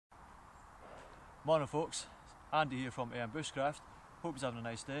Morning folks, Andy here from Bushcraft. Hope you're having a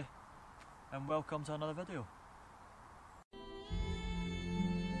nice day and welcome to another video.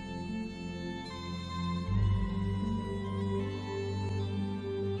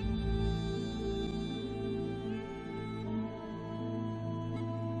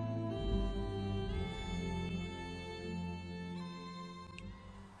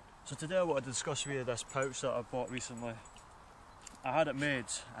 So today I want to discuss with you this pouch that I bought recently. I had it made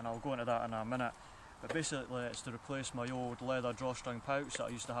and I'll go into that in a minute, but basically it's to replace my old leather drawstring pouch that I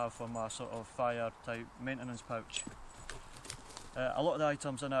used to have for my sort of fire type maintenance pouch. A lot of the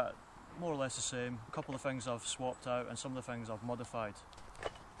items in it more or less the same, a couple of things I've swapped out and some of the things I've modified.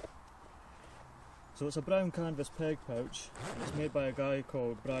 So it's a brown canvas peg pouch and it's made by a guy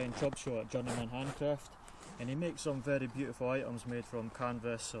called at Journeyman Handcraft, and he makes some very beautiful items made from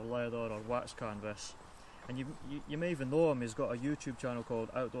canvas or leather or wax canvas. And you may even know him. He's got a YouTube channel called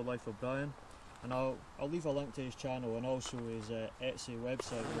Outdoor Life of Brian, and I'll leave a link to his channel and also his Etsy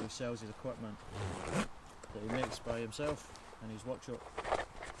website where he sells his equipment that he makes by himself in his workshop.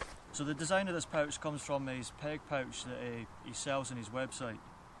 So the design of this pouch comes from his peg pouch that he sells on his website.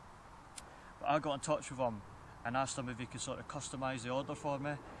 But I got in touch with him and asked him if he could sort of customise the order for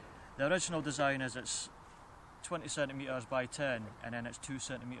me. The original design is it's 20 centimetres by 10 and then it's 2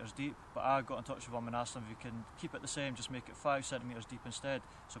 centimetres deep, but I got in touch with him and asked him if he can keep it the same, just make it 5 centimetres deep instead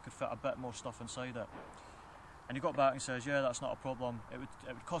so I could fit a bit more stuff inside it. And he got back and says, yeah, that's not a problem, it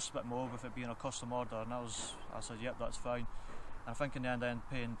would cost a bit more with it being a custom order, and I said, yep, that's fine. And I think in the end I ended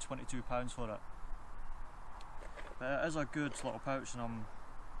up paying £22 for it. But it is a good little pouch and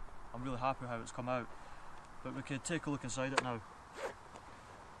I'm really happy how it's come out. But we could take a look inside it now.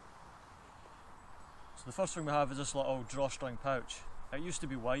 So the first thing we have is this little drawstring pouch. It used to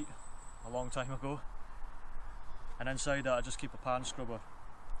be white a long time ago, and inside it I just keep a pan scrubber.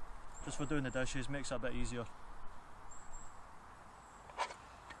 Just for doing the dishes, makes it a bit easier.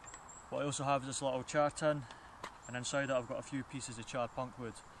 What I also have is this little char tin, and inside it I've got a few pieces of charred punk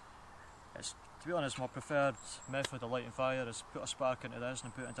wood. It's, to be honest, my preferred method of lighting fire is put a spark into this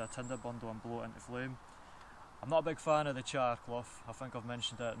and put it into a tinder bundle and blow it into flame. I'm not a big fan of the char cloth. I think I've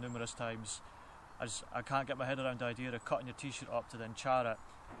mentioned it numerous times. I can't get my head around the idea of cutting your t-shirt up to then char it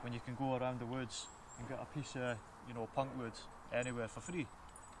when you can go around the woods and get a piece of, you know, punk wood anywhere for free.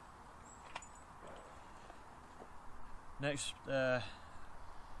 Next,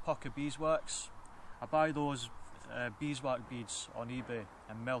 puck of beeswax. I buy those beeswax beads on eBay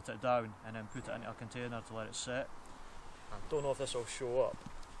and melt it down and then put it into a container to let it set. I don't know if this will show up,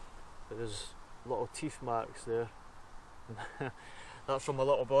 but there's little teeth marks there. That's from my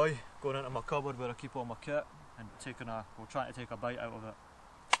little boy going into my cupboard where I keep all my kit and trying to take a bite out of it.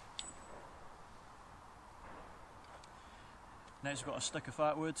 Next, I've got a stick of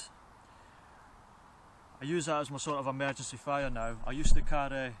fat wood. I use that as my sort of emergency fire now. I used to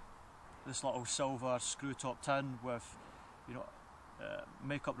carry this little silver screw top tin with, you know,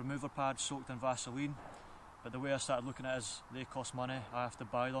 makeup remover pads soaked in Vaseline, but the way I started looking at it is they cost money, I have to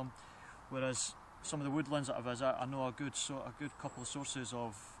buy them. Whereas some of the woodlands that I visit, I know a good couple of sources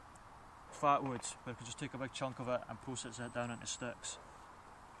of fat wood where I can just take a big chunk of it and process it down into sticks.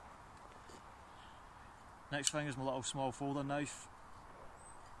 Next thing is my little small folding knife.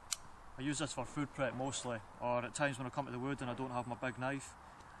 I use this for food prep mostly, or at times when I come to the wood and I don't have my big knife,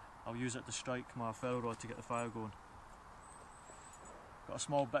 I'll use it to strike my ferro rod to get the fire going. Got a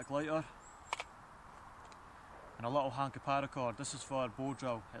small Bic lighter and a little hanky paracord. This is for a bow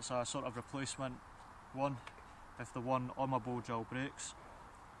drill. It's a sort of replacement one if the one on my bow drill breaks.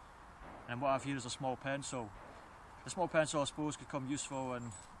 And what I have here is a small pencil. The small pencil I suppose could come useful in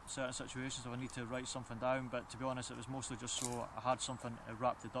certain situations if I need to write something down, but to be honest it was mostly just so I had something to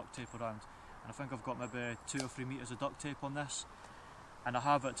wrap the duct tape around. And I think I've got maybe 2 or 3 metres of duct tape on this, and I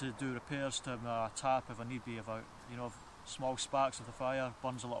have it to do repairs to my tap if I need be. If I, you know, if small sparks of the fire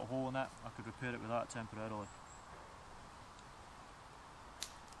burns a little hole in it, I could repair it with that temporarily.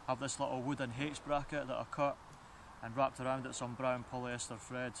 I have this little wooden H bracket that I cut and wrapped around it some brown polyester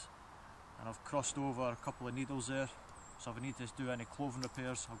thread, and I've crossed over a couple of needles there, so if I need to do any clothing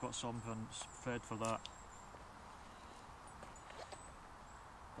repairs I've got some thread for that.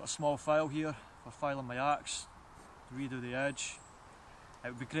 Got a small file here for filing my axe to redo the edge. It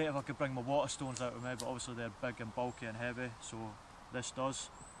would be great if I could bring my water stones out with me, but obviously they're big and bulky and heavy, so this does.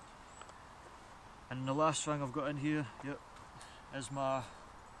 And the last thing I've got in here, is my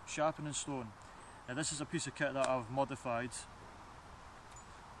sharpening stone. Now this is a piece of kit that I've modified.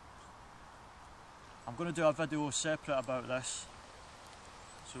 I'm going to do a video separate about this,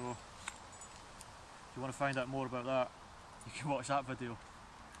 so if you want to find out more about that, you can watch that video.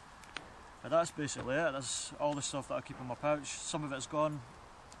 But that's basically it. That's all the stuff that I keep in my pouch. Some of it's gone.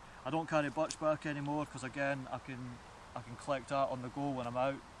 I don't carry birch bark anymore because again I can collect that on the go when I'm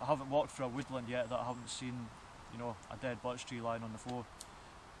out. I haven't walked through a woodland yet that I haven't seen, you know, a dead birch tree lying on the floor.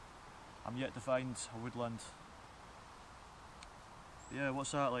 I'm yet to find a woodland. Yeah,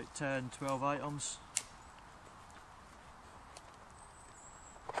 what's that, like 10, 12 items?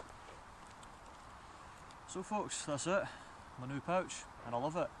 So folks, that's it. My new pouch, and I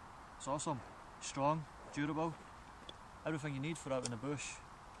love it. It's awesome. Strong, durable, everything you need for out in the bush.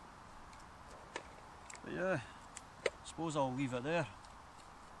 But yeah, I suppose I'll leave it there.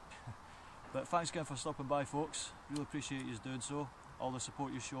 But thanks again for stopping by, folks. Really appreciate you doing so. All the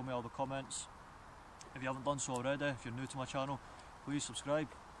support you show me, all the comments. If you haven't done so already, if you're new to my channel, please subscribe,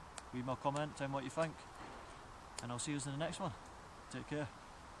 leave me a comment, tell me what you think, and I'll see you in the next one. Take care.